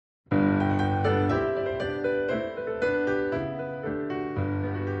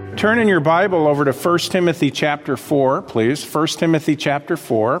Turn in your Bible over to 1 Timothy chapter 4, please. 1 Timothy chapter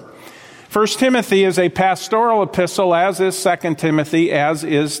 4. 1 Timothy is a pastoral epistle, as is 2 Timothy, as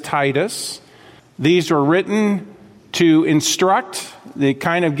is Titus. These were written to instruct. It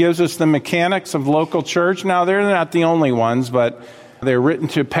kind of gives us the mechanics of local church. Now, they're not the only ones, but they're written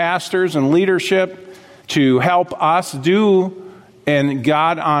to pastors and leadership to help us do a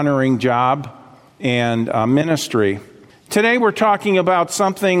God-honoring job and ministry. Today we're talking about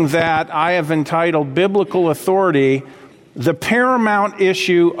something that I have entitled Biblical Authority, the paramount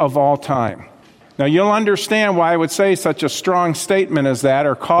issue of all time. Now you'll understand why I would say such a strong statement as that,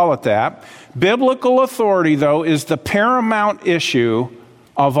 or call it that. Biblical authority, though, is the paramount issue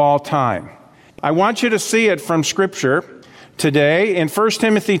of all time. I want you to see it from Scripture today. In 1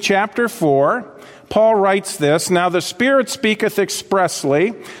 Timothy chapter 4, Paul writes this, "Now the Spirit speaketh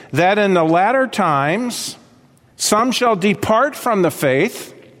expressly, that in the latter times some shall depart from the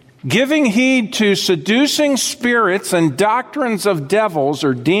faith, giving heed to seducing spirits and doctrines of devils,"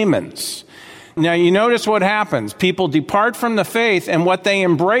 or demons. Now you notice what happens. People depart from the faith, and what they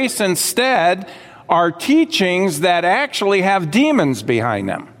embrace instead are teachings that actually have demons behind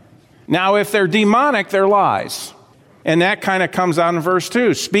them. Now if they're demonic, they're lies. And that kind of comes out in verse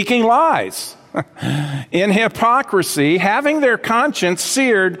 2. Speaking lies in hypocrisy, having their conscience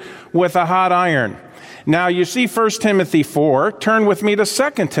seared with a hot iron. Now, you see 1 Timothy 4. Turn with me to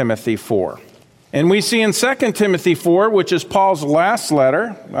 2 Timothy 4. And we see in 2 Timothy 4, which is Paul's last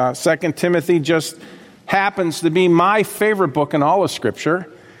letter. 2 Timothy just happens to be my favorite book in all of Scripture.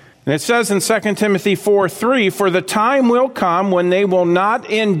 And it says in 2 Timothy 4:3, "For the time will come when they will not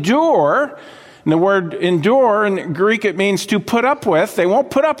endure." And the word endure, in Greek, it means to put up with. They won't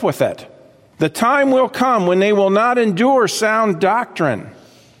put up with it. "The time will come when they will not endure sound doctrine,"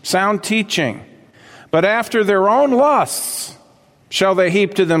 sound teaching. "But after their own lusts shall they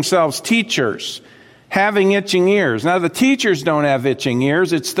heap to themselves teachers, having itching ears." Now, the teachers don't have itching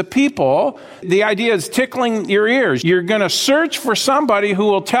ears. It's the people. The idea is tickling your ears. You're going to search for somebody who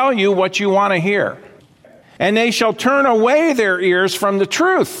will tell you what you want to hear. "And they shall turn away their ears from the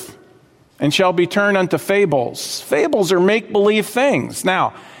truth, and shall be turned unto fables." Fables are make-believe things.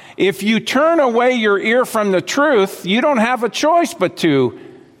 Now, if you turn away your ear from the truth, you don't have a choice but to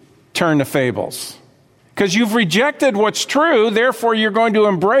turn to fables. Because you've rejected what's true, therefore you're going to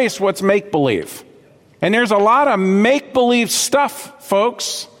embrace what's make-believe. And there's a lot of make-believe stuff,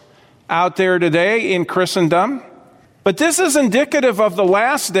 folks, out there today in Christendom. But this is indicative of the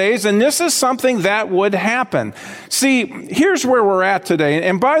last days, and this is something that would happen. See, here's where we're at today.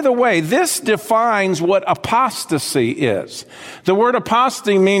 And by the way, this defines what apostasy is. The word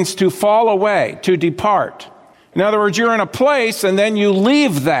apostasy means to fall away, to depart. In other words, you're in a place and then you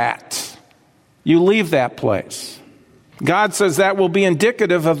leave that. You leave that place. God says that will be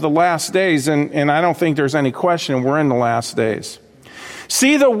indicative of the last days, and I don't think there's any question we're in the last days.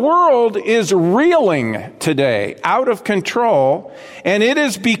 See, the world is reeling today, out of control, and it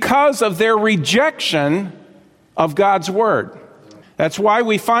is because of their rejection of God's word. That's why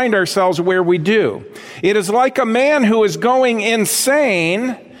we find ourselves where we do. It is like a man who is going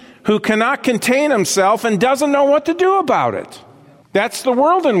insane, who cannot contain himself and doesn't know what to do about it. That's the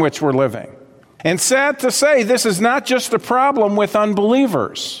world in which we're living. And sad to say, this is not just a problem with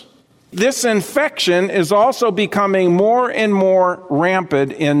unbelievers. This infection is also becoming more and more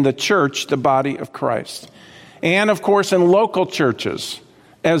rampant in the church, the body of Christ. And, of course, in local churches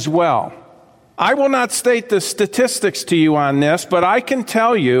as well. I will not state the statistics to you on this, but I can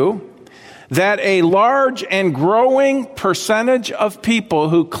tell you that a large and growing percentage of people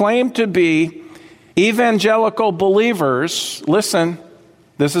who claim to be evangelical believers, listen,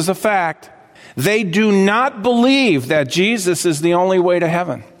 this is a fact, they do not believe that Jesus is the only way to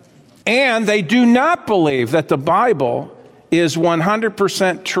heaven. And they do not believe that the Bible is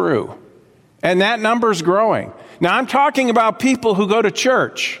 100% true. And that number is growing. Now, I'm talking about people who go to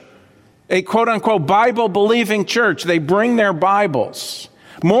church, a quote-unquote Bible-believing church. They bring their Bibles.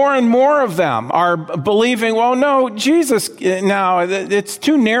 More and more of them are believing, well, no, Jesus, now, it's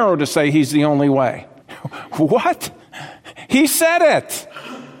too narrow to say he's the only way. What? He said it.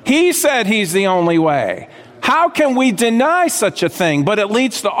 He said he's the only way. How can we deny such a thing? But it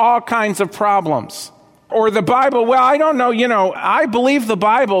leads to all kinds of problems. Or the Bible, well, I don't know, I believe the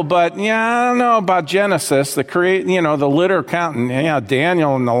Bible, but I don't know about Genesis, the litter accountant,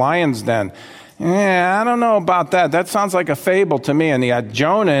 Daniel in the lion's den. I don't know about that. That sounds like a fable to me. And the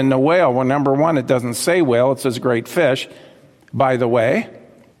Jonah and the whale, well, number one, it doesn't say whale, it says great fish, by the way.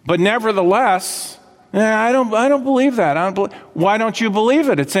 But nevertheless, I don't believe that. Why don't you believe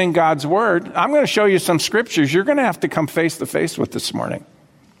it? It's in God's word. I'm going to show you some scriptures you're going to have to come face to face with this morning.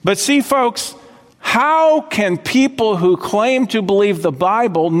 But see, folks, how can people who claim to believe the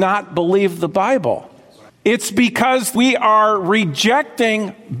Bible not believe the Bible? It's because we are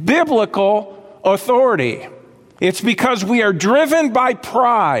rejecting biblical authority. It's because we are driven by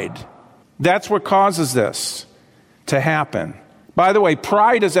pride. That's what causes this to happen. By the way,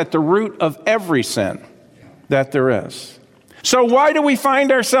 pride is at the root of every sin that there is. So why do we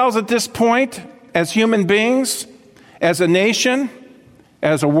find ourselves at this point as human beings, as a nation,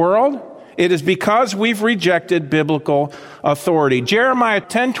 as a world? It is because we've rejected biblical authority. Jeremiah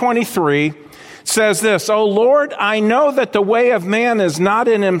 10:23 says this, "O Lord, I know that the way of man is not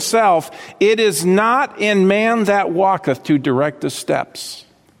in himself. It is not in man that walketh to direct his steps."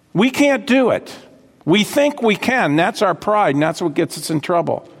 We can't do it. We think we can. That's our pride, and that's what gets us in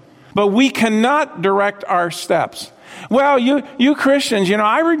trouble. But we cannot direct our steps. Well, you Christians,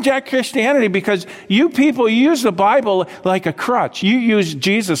 I reject Christianity because you people use the Bible like a crutch. You use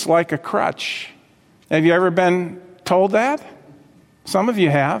Jesus like a crutch. Have you ever been told that? Some of you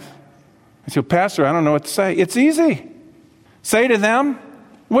have. I say, Pastor, I don't know what to say. It's easy. Say to them,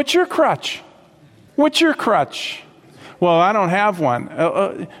 what's your crutch? What's your crutch? Well, I don't have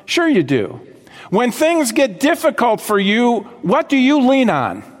one. Sure you do. When things get difficult for you, what do you lean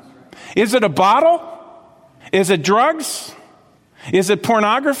on? Is it a bottle? Is it drugs? Is it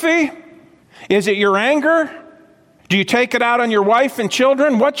pornography? Is it your anger? Do you take it out on your wife and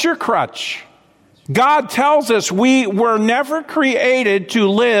children? What's your crutch? God tells us we were never created to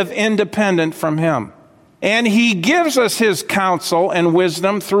live independent from Him. And He gives us His counsel and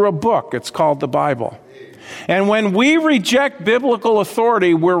wisdom through a book. It's called the Bible. And when we reject biblical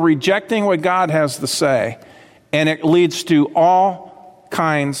authority, we're rejecting what God has to say. And it leads to all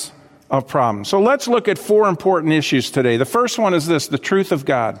kinds of problems. So let's look at 4 important issues today. The first one is this, the truth of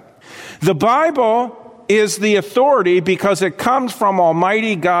God. The Bible is the authority because it comes from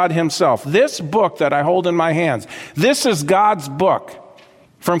Almighty God Himself. This book that I hold in my hands, this is God's book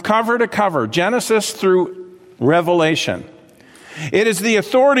from cover to cover, Genesis through Revelation. It is the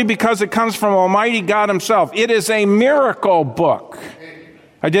authority because it comes from Almighty God Himself. It is a miracle book.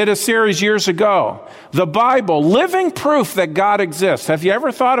 I did a series years ago. The Bible, living proof that God exists. Have you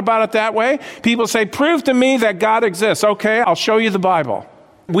ever thought about it that way? People say, prove to me that God exists. Okay, I'll show you the Bible.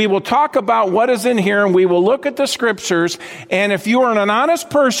 We will talk about what is in here, and we will look at the scriptures. And if you are an honest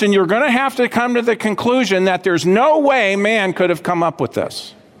person, you're going to have to come to the conclusion that there's no way man could have come up with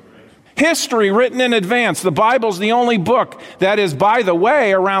this. History written in advance. The Bible's the only book that is, by the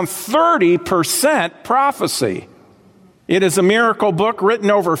way, around 30% prophecy. It is a miracle book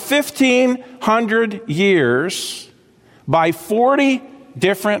written over 1,500 years by 40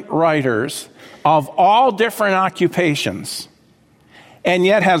 different writers of all different occupations, and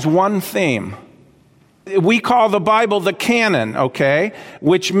yet has one theme. We call the Bible the canon, okay,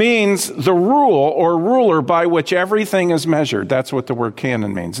 which means the rule or ruler by which everything is measured. That's what the word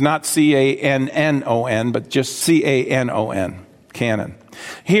canon means. Not C-A-N-N-O-N, but just C-A-N-O-N, canon.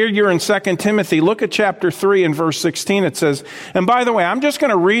 Here you're in 2 Timothy. Look at chapter 3 and verse 16. It says, and by the way, I'm just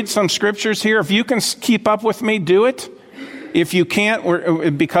going to read some scriptures here. If you can keep up with me, do it. If you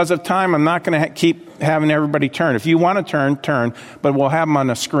can't, because of time, I'm not going to keep having everybody turn. If you want to turn, but we'll have them on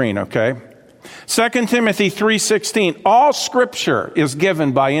the screen, okay? 2 Timothy 3:16, all scripture is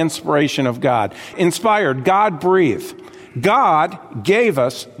given by inspiration of God. Inspired, God-breathed. God gave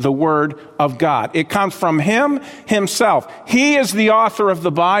us the Word of God. It comes from Him Himself. He is the author of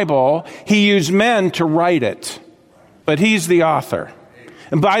the Bible. He used men to write it, but He's the author.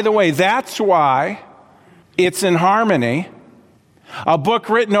 And by the way, that's why it's in harmony. A book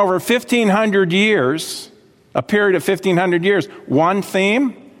written over 1,500 years, a period of 1,500 years, one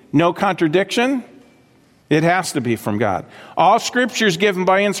theme, no contradiction. It has to be from God. All scripture is given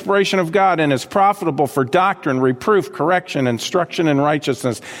by inspiration of God and is profitable for doctrine, reproof, correction, instruction in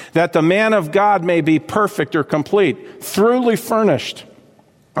righteousness, that the man of God may be perfect or complete, thoroughly furnished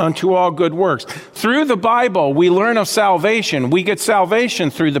unto all good works. Through the Bible, we learn of salvation. We get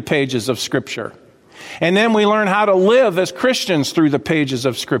salvation through the pages of Scripture. And then we learn how to live as Christians through the pages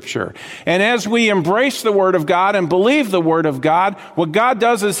of Scripture. And as we embrace the Word of God and believe the Word of God, what God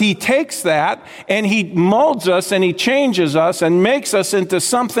does is He takes that and He molds us and He changes us and makes us into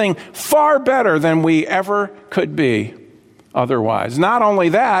something far better than we ever could be otherwise. Not only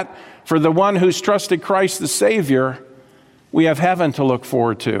that, for the one who's trusted Christ the Savior, we have heaven to look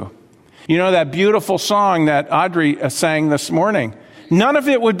forward to. You know that beautiful song that Audrey sang this morning? None of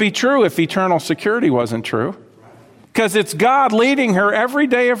it would be true if eternal security wasn't true. Because it's God leading her every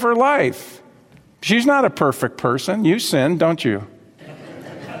day of her life. She's not a perfect person. You sin, don't you?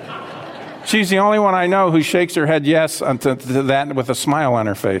 She's the only one I know who shakes her head yes to that with a smile on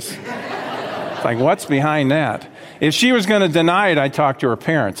her face. It's like, what's behind that? If she was going to deny it, I'd talk to her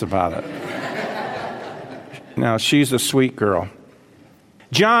parents about it. Now, she's a sweet girl.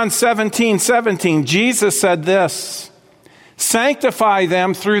 John 17:17, Jesus said this, sanctify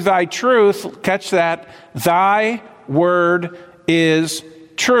them through thy truth. Catch that. Thy word is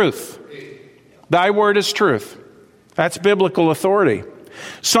truth. Thy word is truth. That's biblical authority.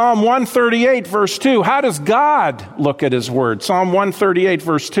 Psalm 138, verse 2. How does God look at his word? Psalm 138,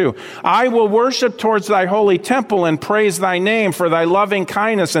 verse 2. I will worship towards thy holy temple and praise thy name for thy loving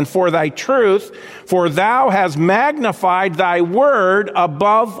kindness and for thy truth, for thou hast magnified thy word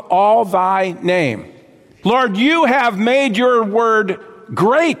above all thy name. Lord, you have made your word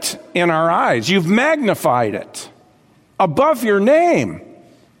great in our eyes. You've magnified it above your name.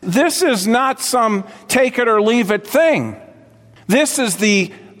 This is not some take it or leave it thing. This is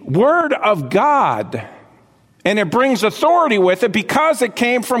the word of God, and it brings authority with it because it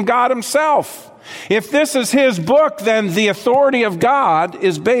came from God himself. If this is his book, then the authority of God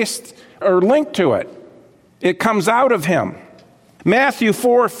is based or linked to it. It comes out of him. Matthew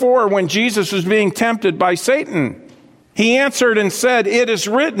 4:4, when Jesus was being tempted by Satan, he answered and said, it is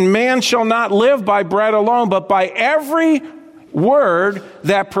written, man shall not live by bread alone, but by every word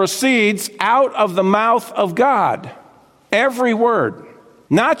that proceeds out of the mouth of God. Every word.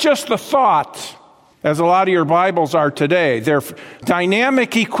 Not just the thought, as a lot of your Bibles are today. They're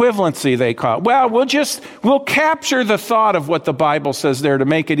dynamic equivalency, they call it. Well, we'll capture the thought of what the Bible says there to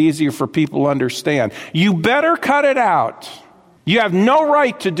make it easier for people to understand. You better cut it out. You have no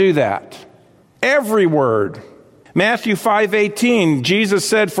right to do that. Every word. Matthew 5:18, Jesus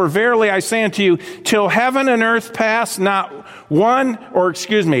said, for verily I say unto you, till heaven and earth pass, not one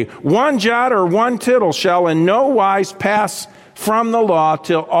jot or one tittle shall in no wise pass from the law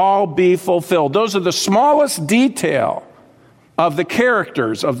till all be fulfilled. Those are the smallest detail of the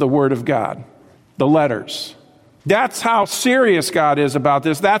characters of the Word of God, the letters. That's how serious God is about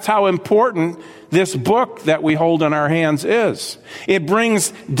this. That's how important this book that we hold in our hands is. It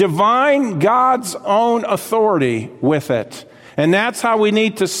brings divine God's own authority with it. And that's how we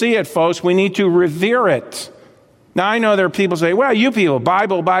need to see it, folks. We need to revere it. Now, I know there are people say, well, you people,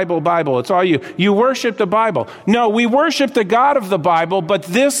 Bible, Bible, Bible. It's all you. You worship the Bible. No, we worship the God of the Bible, but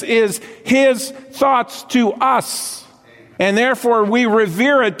this is his thoughts to us. And therefore, we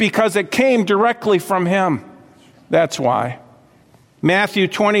revere it because it came directly from him. That's why. Matthew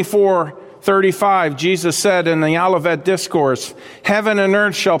 24:35, Jesus said in the Olivet Discourse, heaven and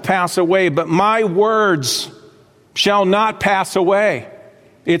earth shall pass away, but my words shall not pass away.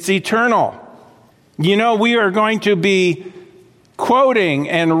 It's eternal. You know, we are going to be quoting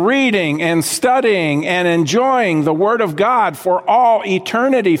and reading and studying and enjoying the Word of God for all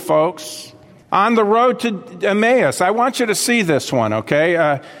eternity, folks. On the road to Emmaus. I want you to see this one,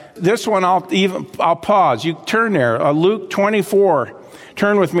 okay? This one I'll pause. You turn there. Luke 24.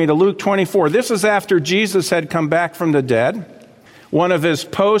 Turn with me to Luke 24. This is after Jesus had come back from the dead. One of his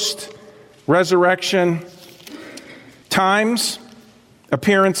post-resurrection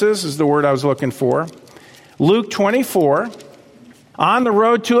appearances is the word I was looking for. Luke 24. On the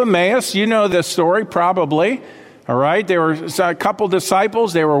road to Emmaus. You know this story probably. All right, there were a couple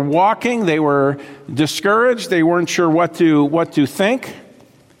disciples. They were walking. They were discouraged. They weren't sure what to think.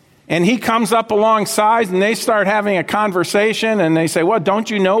 And he comes up alongside, and they start having a conversation. And they say, "What? Don't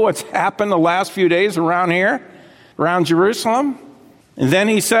you know what's happened the last few days around here, around Jerusalem?" And then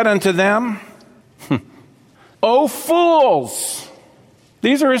he said unto them, "O fools!"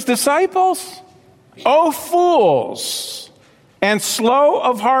 These are his disciples. "O fools! And slow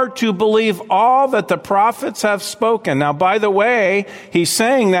of heart to believe all that the prophets have spoken." Now, by the way, he's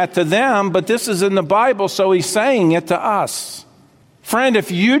saying that to them, but this is in the Bible, so he's saying it to us. Friend, if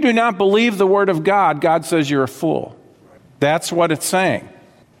you do not believe the Word of God, God says you're a fool. That's what it's saying.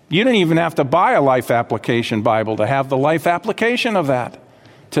 You don't even have to buy a Life Application Bible to have the life application of that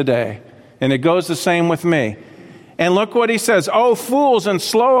today. And it goes the same with me. And look what he says. "O fools and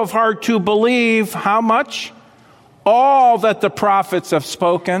slow of heart to believe," how much? "All that the prophets have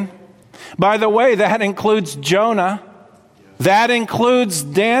spoken." By the way, that includes Jonah. That includes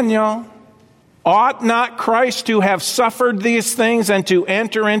Daniel. "Ought not Christ to have suffered these things and to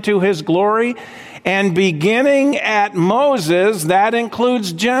enter into his glory?" And beginning at Moses, that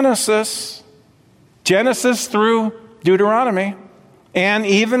includes Genesis through Deuteronomy, and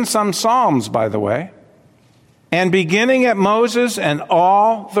even some Psalms, by the way. "And beginning at Moses and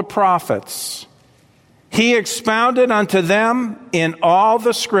all the prophets, he expounded unto them in all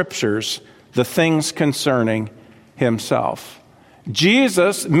the scriptures the things concerning himself."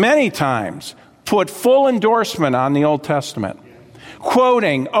 Jesus, many times, put full endorsement on the Old Testament,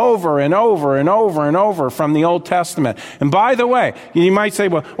 quoting over and over and over and over from the Old Testament. And by the way, you might say,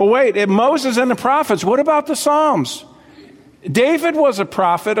 well wait, if Moses and the prophets, what about the Psalms? David was a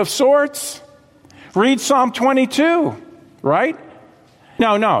prophet of sorts. Read Psalm 22, right?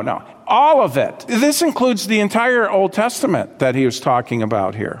 No. All of it. This includes the entire Old Testament that he was talking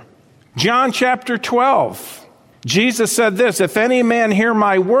about here. John chapter 12. Jesus said this, "If any man hear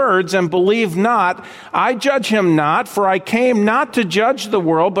my words and believe not, I judge him not, for I came not to judge the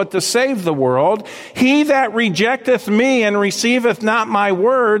world, but to save the world. He that rejecteth me and receiveth not my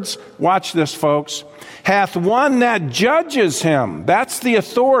words," watch this, folks, "hath one that judges him." That's the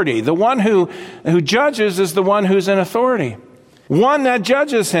authority. The one who judges is the one who's in authority. "One that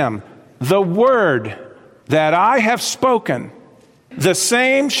judges him, the word that I have spoken, the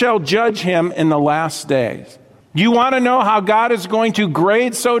same shall judge him in the last days." You want to know how God is going to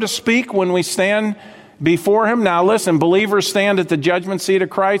grade, so to speak, when we stand before him? Now listen, believers stand at the judgment seat of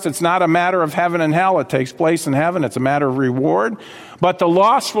Christ. It's not a matter of heaven and hell. It takes place in heaven. It's a matter of reward. But the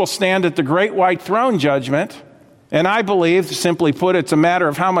lost will stand at the great white throne judgment. And I believe, simply put, it's a matter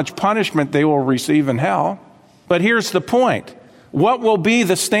of how much punishment they will receive in hell. But here's the point. What will be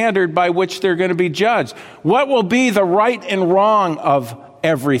the standard by which they're going to be judged? What will be the right and wrong of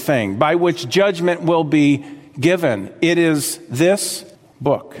everything by which judgment will be given? It is this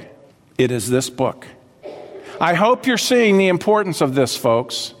book. It is this book. I hope you're seeing the importance of this,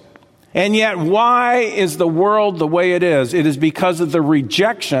 folks. And yet, why is the world the way it is? It is because of the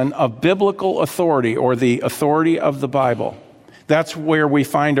rejection of biblical authority, or the authority of the Bible. That's where we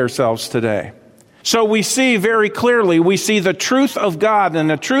find ourselves today. So we see very clearly, we see the truth of God, and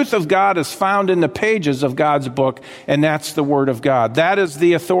the truth of God is found in the pages of God's book, and that's the Word of God. That is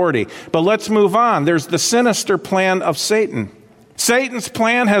the authority. But let's move on. There's the sinister plan of Satan. Satan's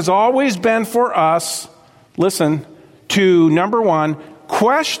plan has always been for us, listen, to, number one,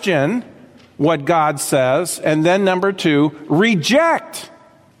 question what God says, and then number two, reject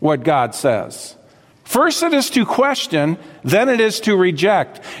what God says. First it is to question, then it is to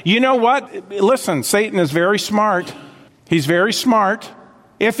reject. You know what? Listen, Satan is very smart. He's very smart.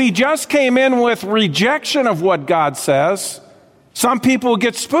 If he just came in with rejection of what God says, some people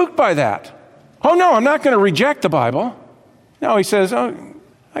get spooked by that. Oh no, I'm not going to reject the Bible. No, he says, oh,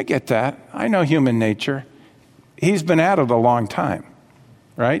 I get that. I know human nature. He's been at it a long time,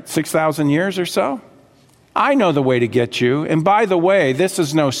 right? 6,000 years or so. I know the way to get you. And by the way, this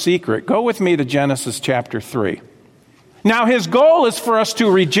is no secret. Go with me to Genesis chapter 3. Now, his goal is for us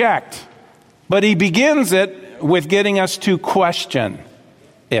to reject, but he begins it with getting us to question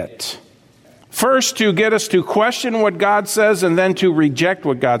it. First, to get us to question what God says, and then to reject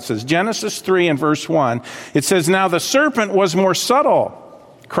what God says. Genesis 3 and verse 1, it says, "Now the serpent was more subtle,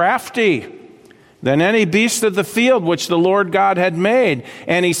 crafty, than any beast of the field which the Lord God had made.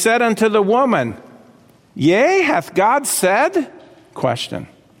 And he said unto the woman, Yea, hath God said?"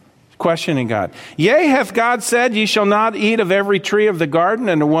 Questioning God. "Yea, hath God said, Ye shall not eat of every tree of the garden?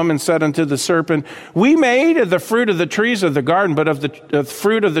 And the woman said unto the serpent, We may eat of the fruit of the trees of the garden, but of the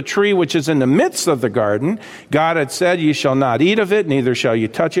fruit of the tree which is in the midst of the garden, God had said, Ye shall not eat of it, neither shall you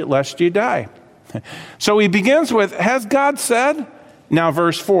touch it, lest you die." So he begins with, has God said? Now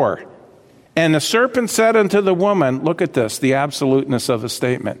verse 4. "And the serpent said unto the woman," look at this, the absoluteness of a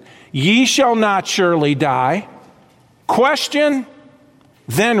statement, "Ye shall not surely die." Question,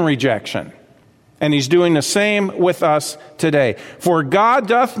 then rejection. And he's doing the same with us today. "For God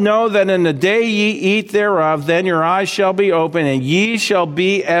doth know that in the day ye eat thereof, then your eyes shall be open, and ye shall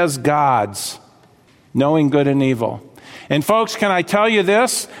be as gods, knowing good and evil." And folks, can I tell you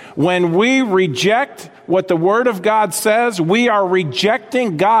this? When we reject what the Word of God says, we are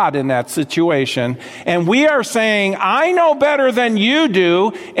rejecting God in that situation. And we are saying, I know better than you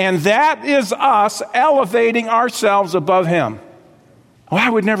do, and that is us elevating ourselves above Him. Well, I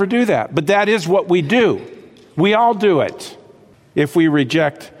would never do that, but that is what we do. We all do it if we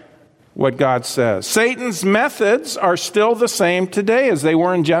reject what God says. Satan's methods are still the same today as they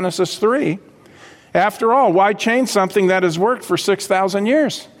were in Genesis 3. After all, why change something that has worked for 6,000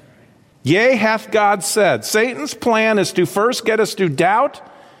 years? Yea, hath God said. Satan's plan is to first get us to doubt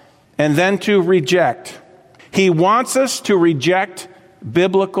and then to reject. He wants us to reject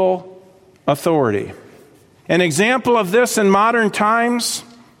biblical authority. An example of this in modern times,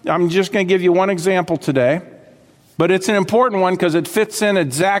 I'm just going to give you one example today, but it's an important one because it fits in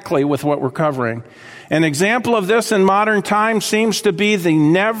exactly with what we're covering. An example of this in modern times seems to be the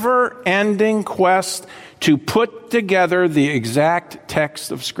never-ending quest to put together the exact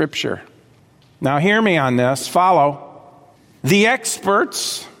text of Scripture. Now hear me on this, follow. The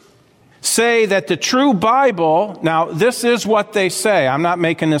experts say that the true Bible, now this is what they say, I'm not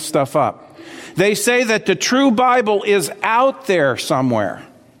making this stuff up. They say that the true Bible is out there somewhere.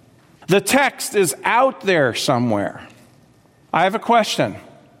 The text is out there somewhere. I have a question.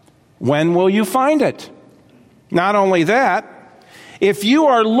 When will you find it? Not only that, if you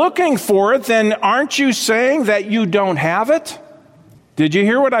are looking for it, then aren't you saying that you don't have it? Did you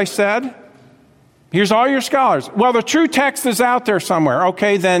hear what I said? Here's all your scholars. Well, the true text is out there somewhere.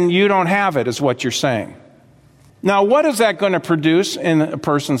 Okay, then you don't have it, is what you're saying. Now, what is that going to produce in a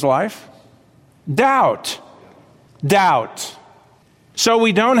person's life? Doubt. Doubt. So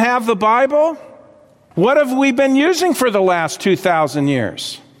we don't have the Bible? What have we been using for the last 2,000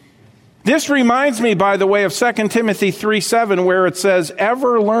 years? This reminds me, by the way, of 2 Timothy 3:7, where it says,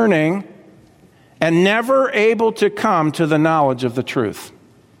 ever learning and never able to come to the knowledge of the truth.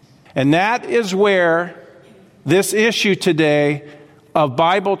 And that is where this issue today of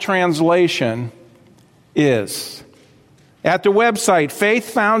Bible translation is. At the website,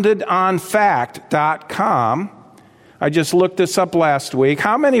 faithfoundedonfact.com, I just looked this up last week.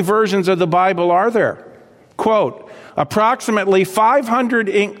 How many versions of the Bible are there? Quote, approximately 500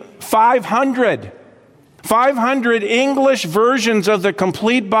 English versions of the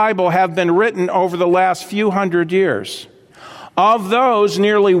complete Bible have been written over the last few hundred years. Of those,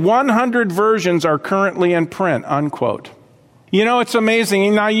 nearly 100 versions are currently in print, unquote. You know, it's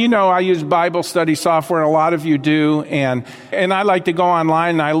amazing. Now, you know I use Bible study software, and a lot of you do, and I like to go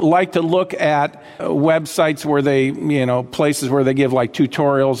online, and I like to look at websites where they, places where they give like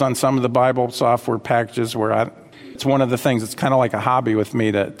tutorials on some of the Bible software packages it's one of the things, it's kind of like a hobby with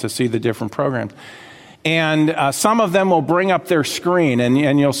me to see the different programs. And some of them will bring up their screen,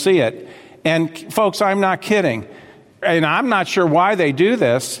 and you'll see it. And folks, I'm not kidding. And I'm not sure why they do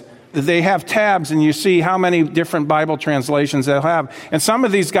this. They have tabs, and you see how many different Bible translations they'll have. And some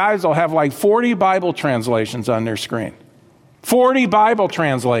of these guys will have like 40 Bible translations on their screen. 40 Bible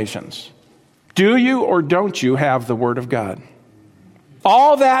translations. Do you or don't you have the Word of God?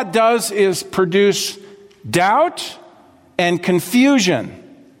 All that does is produce doubt and confusion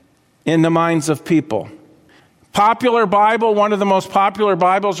in the minds of people. Popular Bible, one of the most popular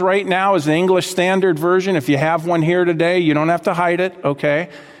Bibles right now is the English Standard Version. If you have one here today, you don't have to hide it, okay?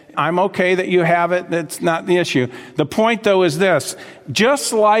 I'm okay that you have it. That's not the issue. The point, though, is this.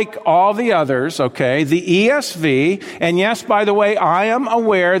 Just like all the others, okay, the ESV, and yes, by the way, I am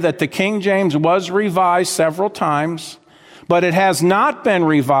aware that the King James was revised several times, but it has not been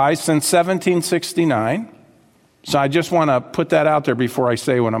revised since 1769. So I just want to put that out there before I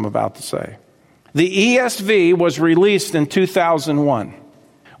say what I'm about to say. The ESV was released in 2001,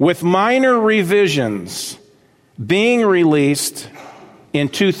 with minor revisions being released in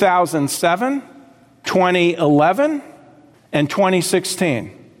 2007, 2011, and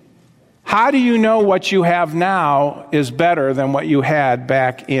 2016. How do you know what you have now is better than what you had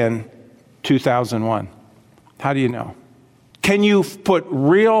back in 2001? How do you know? Can you put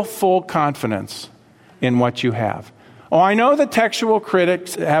real full confidence in what you have? Oh, I know the textual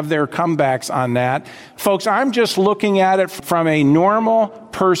critics have their comebacks on that. Folks, I'm just looking at it from a normal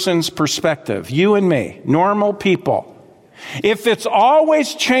person's perspective. You and me, normal people. If it's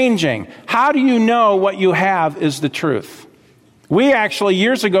always changing, how do you know what you have is the truth?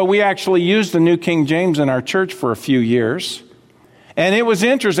 Years ago, we used the New King James in our church for a few years. And it was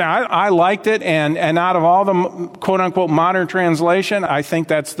interesting. I liked it. And out of all the quote-unquote modern translation, I think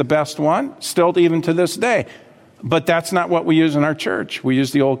that's the best one, still even to this day. But that's not what we use in our church. We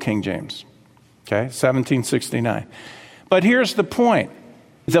use the Old King James, okay, 1769. But here's the point.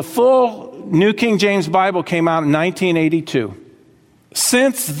 The full New King James Bible came out in 1982.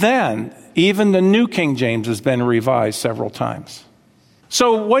 Since then, even the New King James has been revised several times.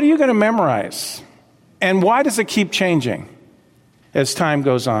 So what are you going to memorize? And why does it keep changing as time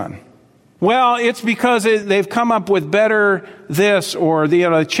goes on? Well, it's because they've come up with better this, or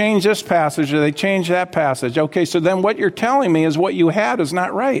they change this passage, or they change that passage. Okay, so then what you're telling me is what you had is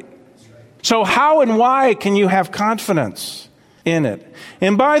not right. So how and why can you have confidence in it?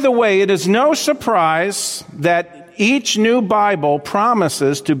 And by the way, it is no surprise that each new Bible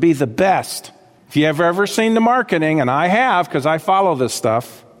promises to be the best. If you have ever seen the marketing, and I have because I follow this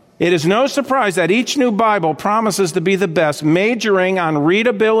stuff, it is no surprise that each new Bible promises to be the best, majoring on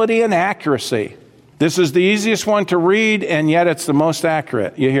readability and accuracy. This is the easiest one to read, and yet it's the most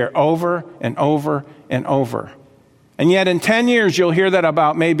accurate. You hear over and over and over. And yet in 10 years, you'll hear that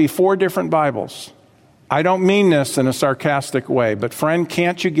about maybe 4 different Bibles. I don't mean this in a sarcastic way, but friend,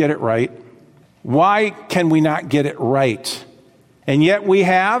 can't you get it right? Why can we not get it right? And yet we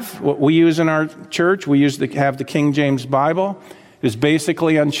have, what we use in our church, have the King James Bible, is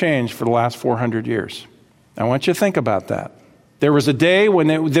basically unchanged for the last 400 years. I want you to think about that. There was a day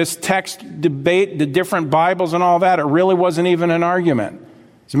when this text debate, the different Bibles and all that, it really wasn't even an argument.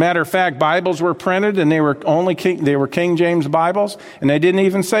 As a matter of fact, Bibles were printed and they were King James Bibles, and they didn't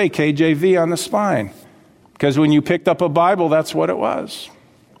even say KJV on the spine. Because when you picked up a Bible, that's what it was.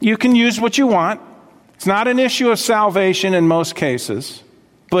 You can use what you want. It's not an issue of salvation in most cases.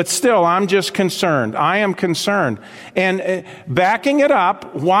 But still, I'm just concerned. I am concerned. And backing it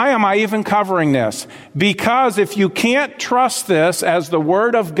up, why am I even covering this? Because if you can't trust this as the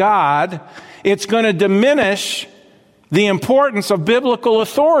Word of God, it's going to diminish the importance of biblical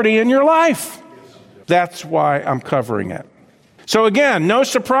authority in your life. That's why I'm covering it. So again, no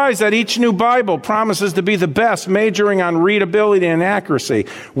surprise that each new Bible promises to be the best, majoring on readability and accuracy.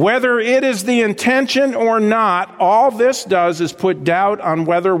 Whether it is the intention or not, all this does is put doubt on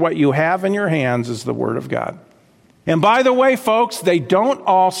whether what you have in your hands is the Word of God. And by the way, folks, they don't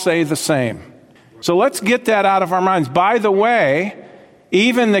all say the same. So let's get that out of our minds. By the way,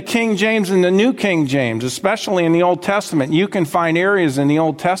 even the King James and the New King James, especially in the Old Testament, you can find areas in the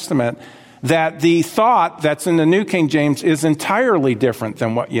Old Testament that the thought that's in the New King James is entirely different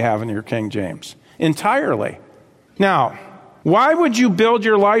than what you have in your King James. Entirely. Now, why would you build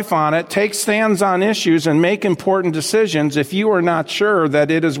your life on it, take stands on issues, and make important decisions if you are not sure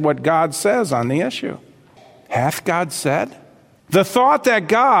that it is what God says on the issue? Hath God said? The thought that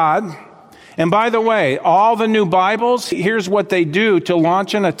God, and by the way, all the new Bibles, here's what they do to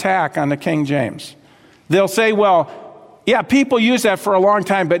launch an attack on the King James. They'll say, well, yeah, people use that for a long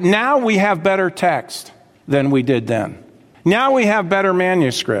time, but now we have better text than we did then. Now we have better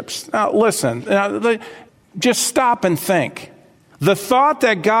manuscripts. Now, listen, just stop and think. The thought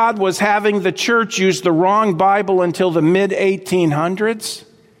that God was having the church use the wrong Bible until the mid-1800s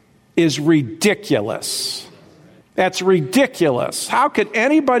is ridiculous. That's ridiculous. How could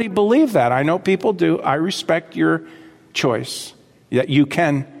anybody believe that? I know people do. I respect your choice, that you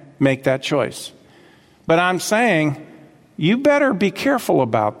can make that choice. But I'm saying, you better be careful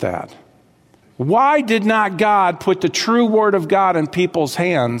about that. Why did not God put the true Word of God in people's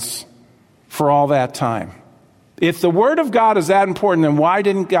hands for all that time? If the Word of God is that important, then why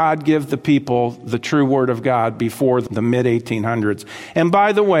didn't God give the people the true Word of God before the mid-1800s? And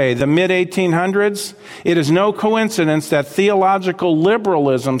by the way, the mid-1800s, it is no coincidence that theological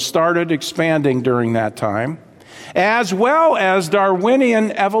liberalism started expanding during that time, as well as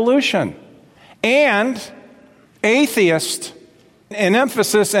Darwinian evolution. And atheist, an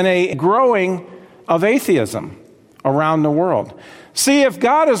emphasis and a growing of atheism around the world. See, if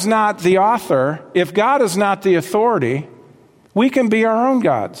God is not the author, if God is not the authority, we can be our own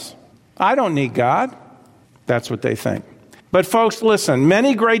gods. I don't need God. That's what they think. But folks, listen,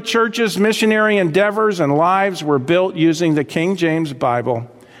 many great churches, missionary endeavors, and lives were built using the King James Bible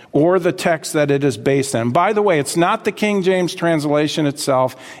or the text that it is based on. By the way, it's not the King James translation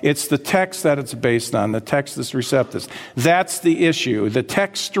itself. It's the text that it's based on, the Textus Receptus. That's the issue. The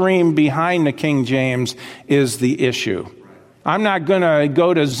text stream behind the King James is the issue. I'm not going to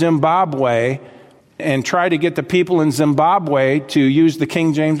go to Zimbabwe and try to get the people in Zimbabwe to use the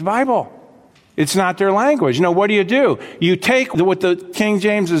King James Bible. It's not their language. No, what do? You take what the King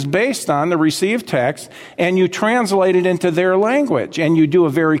James is based on, the received text, and you translate it into their language, and you do a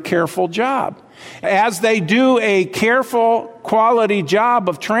very careful job. As they do a careful, quality job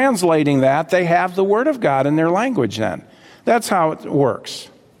of translating that, they have the Word of God in their language then. That's how it works.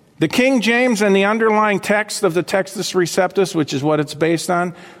 The King James and the underlying text of the Textus Receptus, which is what it's based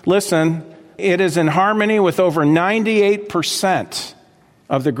on, listen, it is in harmony with over 98%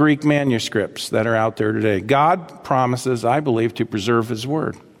 of the Greek manuscripts that are out there today. God promises, I believe, to preserve His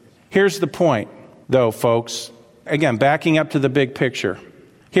Word. Here's the point, though, folks. Again, backing up to the big picture.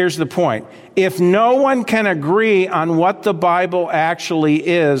 Here's the point. If no one can agree on what the Bible actually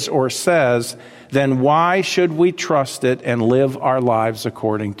is or says, then why should we trust it and live our lives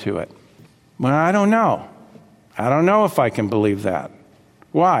according to it? Well, I don't know. I don't know if I can believe that.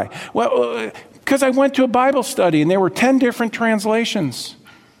 Why? Well, because I went to a Bible study and there were 10 different translations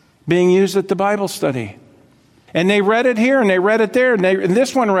being used at the Bible study. And they read it here and they read it there and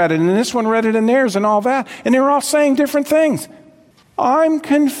this one read it and this one read it in theirs and all that. And they were all saying different things. I'm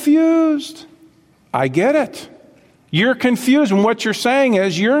confused. I get it. You're confused, and what you're saying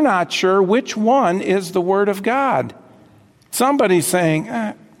is you're not sure which one is the Word of God. Somebody's saying,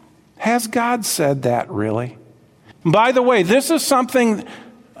 has God said that really? By the way, this is something,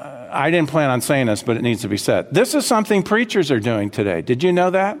 I didn't plan on saying this, but it needs to be said. This is something preachers are doing today. Did you know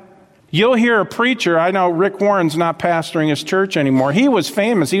that? You'll hear a preacher, I know Rick Warren's not pastoring his church anymore. He was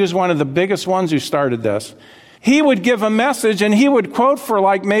famous. He was one of the biggest ones who started this. He would give a message and he would quote for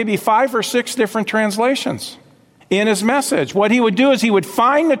like maybe 5 or 6 different translations in his message. What he would do is he would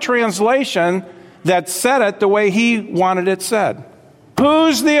find the translation that said it the way he wanted it said.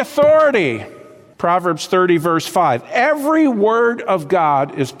 Who's the authority? Proverbs 30, verse 5. Every word of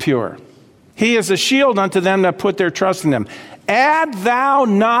God is pure. He is a shield unto them that put their trust in him. Add thou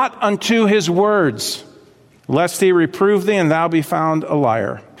not unto his words, lest he reprove thee and thou be found a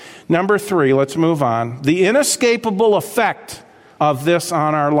liar. Number 3, let's move on. The inescapable effect of this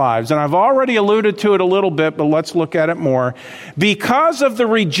on our lives. And I've already alluded to it a little bit, but let's look at it more. Because of the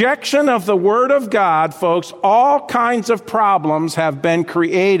rejection of the Word of God, folks, all kinds of problems have been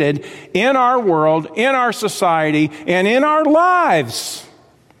created in our world, in our society, and in our lives.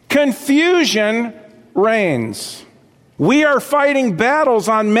 Confusion reigns. We are fighting battles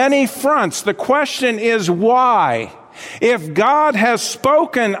on many fronts. The question is why? If God has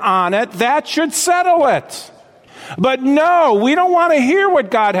spoken on it, that should settle it. But no, we don't want to hear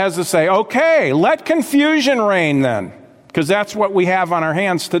what God has to say. Okay, let confusion reign then, because that's what we have on our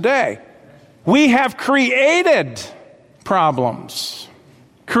hands today. We have created problems.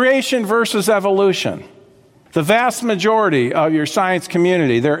 Creation versus evolution. The vast majority of your science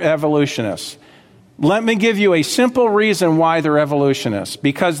community, they're evolutionists. Let me give you a simple reason why they're evolutionists.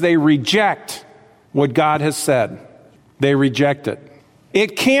 Because they reject what God has said. They reject it.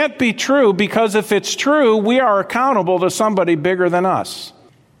 It can't be true, because if it's true, we are accountable to somebody bigger than us.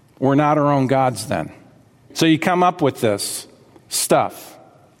 We're not our own gods then. So you come up with this stuff,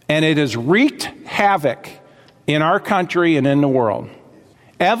 and it has wreaked havoc in our country and in the world.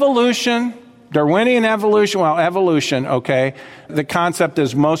 Evolution, Darwinian evolution, well, evolution, okay. The concept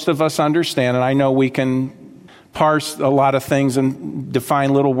is most of us understand, and I know we can parse a lot of things and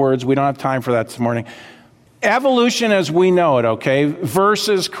define little words. We don't have time for that this morning. Evolution as we know it, okay,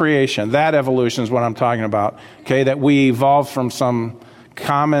 versus creation. That evolution is what I'm talking about, okay, that we evolved from some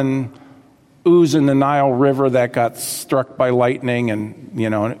common ooze in the Nile River that got struck by lightning, and, you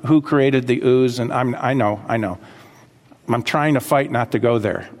know, who created the ooze? And I know. I'm trying to fight not to go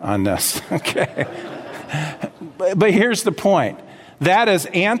there on this, okay? But here's the point. That is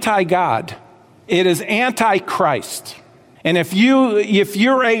anti-God. It is anti-Christ. And if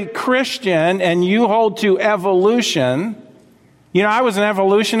you're a Christian and you hold to evolution, you know, I was an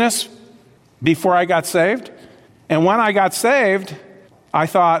evolutionist before I got saved. And when I got saved, I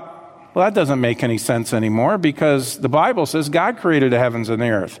thought, well, that doesn't make any sense anymore, because the Bible says God created the heavens and the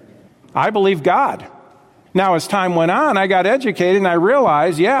earth. I believe God. Now, as time went on, I got educated and I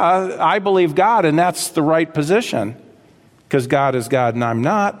realized, yeah, I believe God, and that's the right position, because God is God and I'm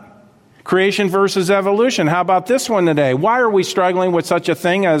not. Creation versus evolution. How about this one today? Why are we struggling with such a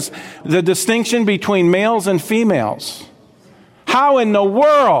thing as the distinction between males and females? How in the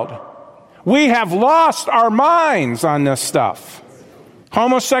world? We have lost our minds on this stuff.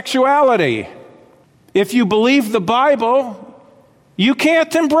 Homosexuality. If you believe the Bible, you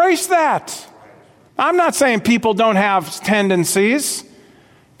can't embrace that. I'm not saying people don't have tendencies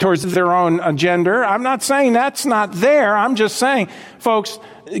towards their own gender. I'm not saying that's not there. I'm just saying, folks,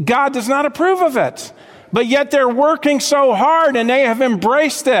 God does not approve of it. But yet they're working so hard and they have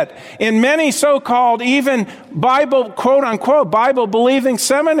embraced it in many so-called even Bible, quote unquote, Bible-believing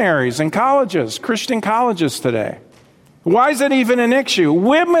seminaries and colleges, Christian colleges today. Why is it even an issue?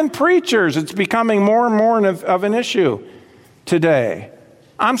 Women preachers, it's becoming more and more of an issue today.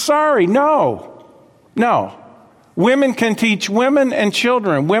 I'm sorry, no. Women can teach women and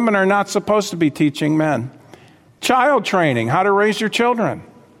children. Women are not supposed to be teaching men. Child training, how to raise your children.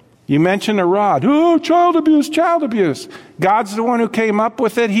 You mentioned a rod. Oh, child abuse. God's the one who came up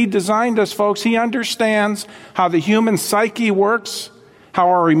with it. He designed us, folks. He understands how the human psyche works, how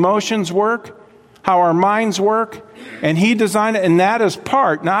our emotions work, how our minds work. And he designed it. And that is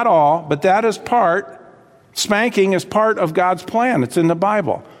part, not all, but that is part. Spanking is part of God's plan. It's in the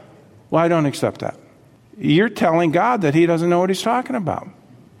Bible. Well, I don't accept that. You're telling God that he doesn't know what he's talking about.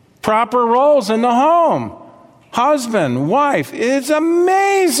 Proper roles in the home. Husband, wife. It's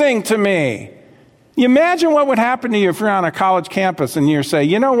amazing to me. You imagine what would happen to you if you're on a college campus and you say,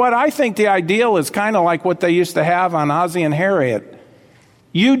 you know what, I think the ideal is kind of like what they used to have on Ozzie and Harriet.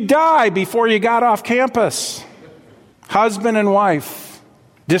 You die before you got off campus. Husband and wife.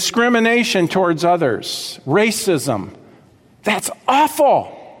 Discrimination towards others. Racism. That's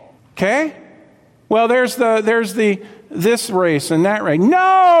awful. Okay? Well, there's this race and that race.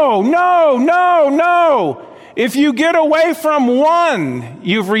 No. If you get away from one,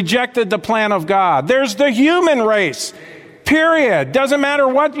 you've rejected the plan of God. There's the human race. Period. Doesn't matter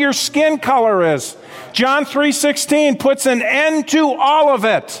what your skin color is. John 3:16 puts an end to all of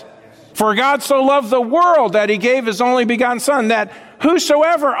it. For God so loved the world that he gave his only begotten Son, that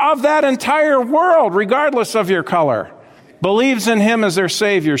whosoever of that entire world, regardless of your color, believes in him as their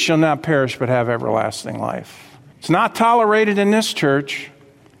Savior shall not perish but have everlasting life. It's not tolerated in this church.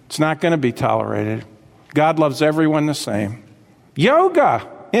 It's not going to be tolerated. God loves everyone the same. Yoga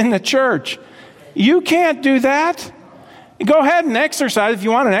in the church. You can't do that. Go ahead and exercise. If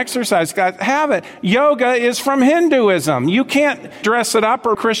you want an exercise, have it. Yoga is from Hinduism. You can't dress it up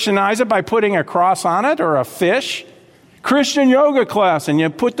or Christianize it by putting a cross on it or a fish. Christian yoga class, and you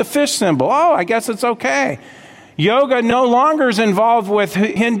put the fish symbol. Oh, I guess it's okay. Yoga no longer is involved with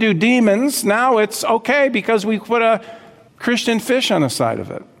Hindu demons. Now it's okay because we put a Christian fish on the side of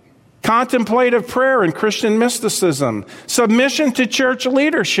it. Contemplative prayer and Christian mysticism. Submission to church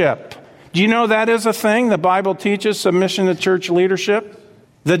leadership. Do you know that is a thing? The Bible teaches submission to church leadership.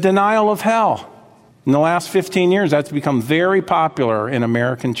 The denial of hell. In the last 15 years, that's become very popular in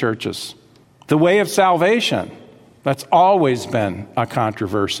American churches. The way of salvation. That's always been a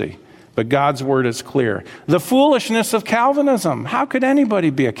controversy. But God's word is clear. The foolishness of Calvinism. How could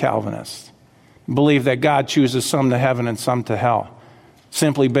anybody be a Calvinist? Believe that God chooses some to heaven and some to hell,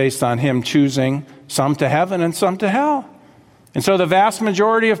 simply based on him choosing some to heaven and some to hell. And so the vast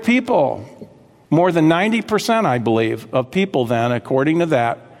majority of people, more than 90%, I believe, of people then, according to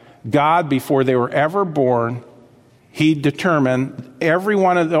that, God, before they were ever born, he determined every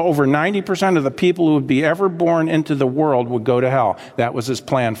one of over 90% of the people who would be ever born into the world would go to hell. That was his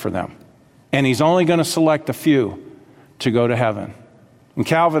plan for them. And he's only going to select a few to go to heaven. And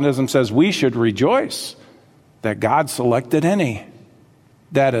Calvinism says we should rejoice that God selected any.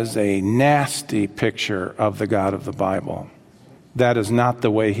 That is a nasty picture of the God of the Bible. That is not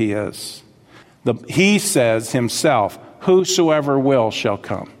the way he is. He says himself, whosoever will shall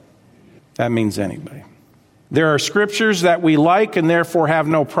come. That means anybody. There are scriptures that we like and therefore have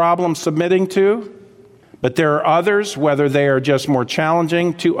no problem submitting to. But there are others, whether they are just more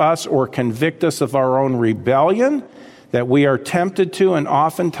challenging to us or convict us of our own rebellion, that we are tempted to and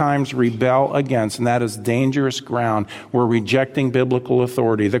oftentimes rebel against. And that is dangerous ground. We're rejecting biblical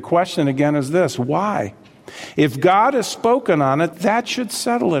authority. The question again is this: why? If God has spoken on it, that should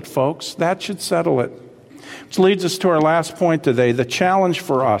settle it, folks. That should settle it. Which leads us to our last point today, the challenge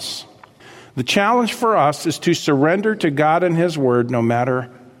for us. The challenge for us is to surrender to God and his word no matter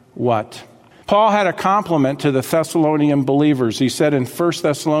what. Paul had a compliment to the Thessalonian believers. He said in 1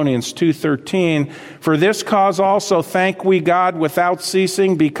 Thessalonians 2:13, "For this cause also thank we God without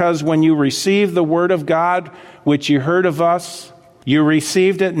ceasing, because when you received the word of God, which you heard of us, you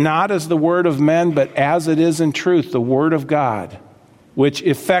received it not as the word of men, but as it is in truth, the word of God, which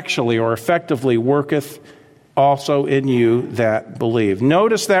effectually or effectively worketh also in you that believe."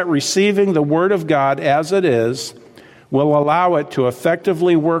 Notice that receiving the word of God as it is will allow it to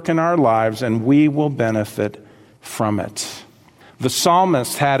effectively work in our lives, and we will benefit from it. The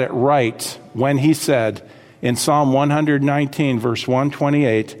psalmist had it right when he said in Psalm 119, verse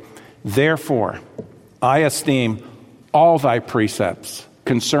 128, "Therefore I esteem all thy precepts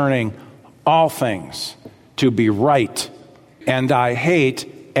concerning all things to be right, and I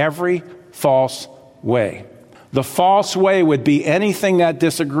hate every false way." The false way would be anything that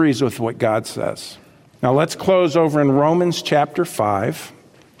disagrees with what God says. Now let's close over in Romans chapter 5.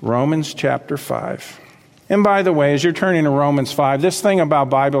 Romans chapter 5. And by the way, as you're turning to Romans 5, this thing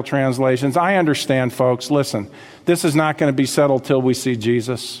about Bible translations, I understand, folks. Listen, this is not going to be settled till we see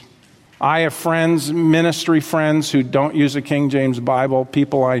Jesus. I have friends, ministry friends, who don't use a King James Bible,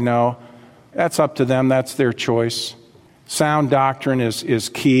 people I know. That's up to them. That's their choice. Sound doctrine is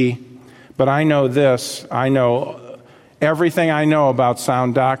key. But I know this. I know everything I know about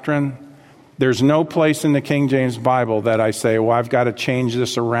sound doctrine. There's no place in the King James Bible that I say, well, I've got to change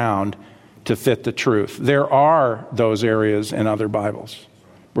this around to fit the truth. There are those areas in other Bibles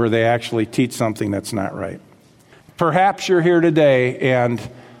where they actually teach something that's not right. Perhaps you're here today, and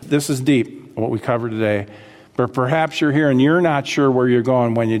this is deep, what we covered today, but perhaps you're here and you're not sure where you're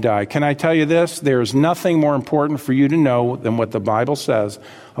going when you die. Can I tell you this? There's nothing more important for you to know than what the Bible says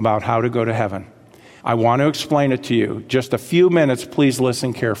about how to go to heaven. I want to explain it to you. Just a few minutes, please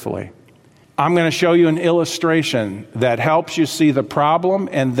listen carefully. I'm going to show you an illustration that helps you see the problem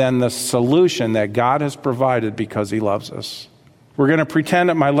and then the solution that God has provided because he loves us. We're going to pretend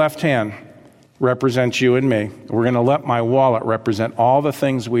that my left hand represents you and me. We're going to let my wallet represent all the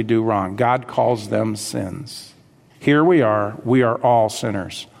things we do wrong. God calls them sins. Here we are all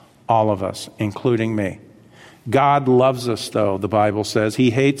sinners, all of us, including me. God loves us, though, the Bible says. He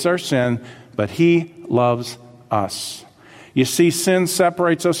hates our sin, but he loves us. You see, sin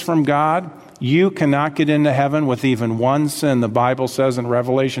separates us from God. You cannot get into heaven with even one sin. The Bible says in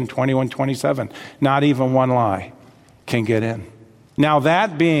Revelation 21:27, not even one lie can get in. Now,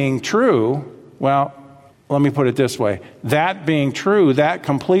 that being true, well, let me put it this way. That being true, that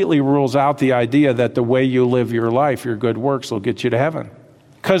completely rules out the idea that the way you live your life, your good works, will get you to heaven.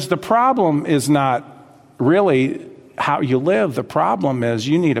 Because the problem is not really how you live. The problem is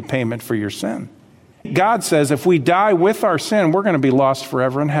you need a payment for your sin. God says if we die with our sin, we're going to be lost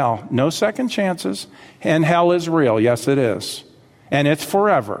forever in hell. No second chances. And hell is real. Yes, it is. And it's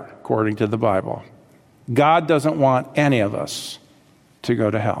forever, according to the Bible. God doesn't want any of us to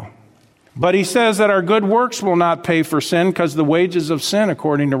go to hell. But he says that our good works will not pay for sin because the wages of sin,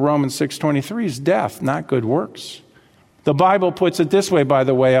 according to Romans 6:23, is death, not good works. The Bible puts it this way, by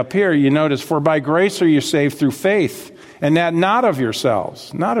the way, up here. You notice, for by grace are you saved through faith, and that not of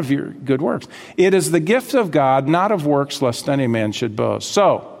yourselves, not of your good works. It is the gift of God, not of works, lest any man should boast.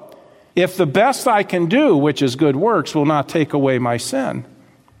 So, if the best I can do, which is good works, will not take away my sin,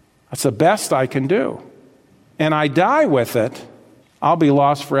 that's the best I can do, and I die with it, I'll be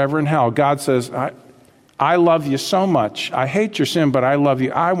lost forever in hell. God says, I love you so much. I hate your sin, but I love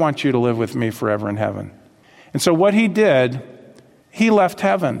you. I want you to live with me forever in heaven. And so what he did, he left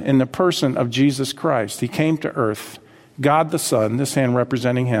heaven in the person of Jesus Christ. He came to earth, God the Son, this hand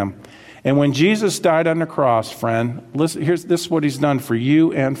representing him. And when Jesus died on the cross, friend, listen, this is what he's done for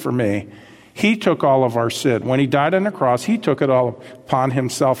you and for me. He took all of our sin. When he died on the cross, he took it all upon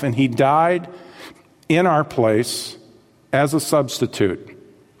himself, and he died in our place as a substitute.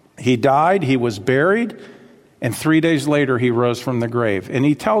 He died, he was buried, and 3 days later he rose from the grave. And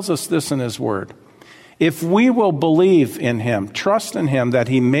he tells us this in his word. If we will believe in him, trust in him that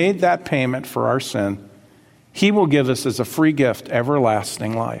he made that payment for our sin, he will give us as a free gift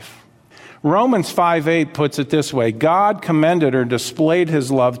everlasting life. Romans 5:8 puts it this way. God commended or displayed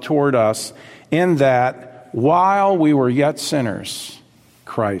his love toward us in that while we were yet sinners,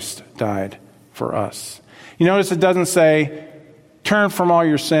 Christ died for us. You notice it doesn't say, turn from all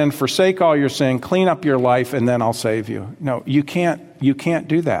your sin, forsake all your sin, clean up your life, and then I'll save you. No, you can't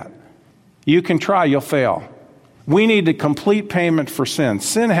do that. You can try, you'll fail. We need a complete payment for sin.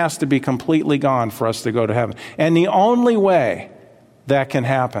 Sin has to be completely gone for us to go to heaven. And the only way that can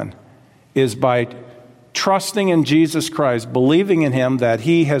happen is by trusting in Jesus Christ, believing in him that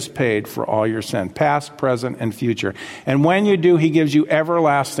he has paid for all your sin, past, present, and future. And when you do, he gives you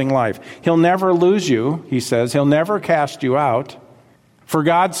everlasting life. He'll never lose you, he says. He'll never cast you out. For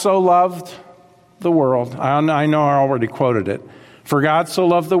God so loved the world. I know I already quoted it. For God so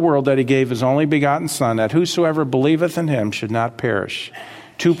loved the world that he gave his only begotten Son, that whosoever believeth in him should not perish.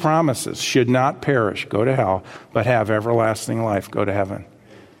 Two promises: should not perish, go to hell, but have everlasting life, go to heaven.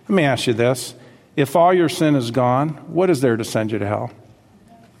 Let me ask you this. If all your sin is gone, what is there to send you to hell?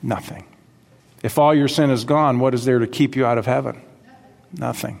 Nothing. If all your sin is gone, what is there to keep you out of heaven?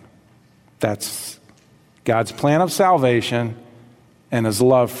 Nothing. That's God's plan of salvation and his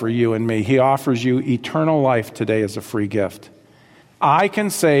love for you and me. He offers you eternal life today as a free gift. I can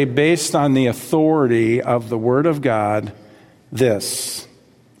say, based on the authority of the Word of God, this.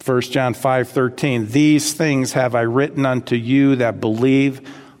 1 John 5:13, these things have I written unto you that believe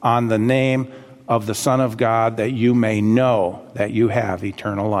on the name of the Son of God, that you may know that you have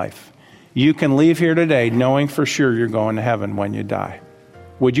eternal life. You can leave here today knowing for sure you're going to heaven when you die.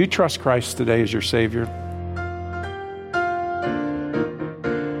 Would you trust Christ today as your Savior?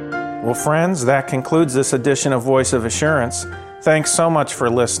 Well, friends, that concludes this edition of Voice of Assurance. Thanks so much for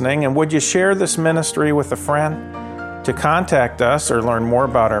listening, and would you share this ministry with a friend? To contact us or learn more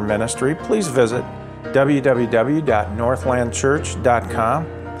about our ministry, please visit www.northlandchurch.com.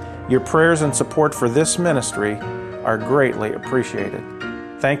 Your prayers and support for this ministry are greatly appreciated.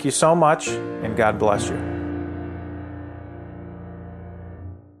 Thank you so much, and God bless you.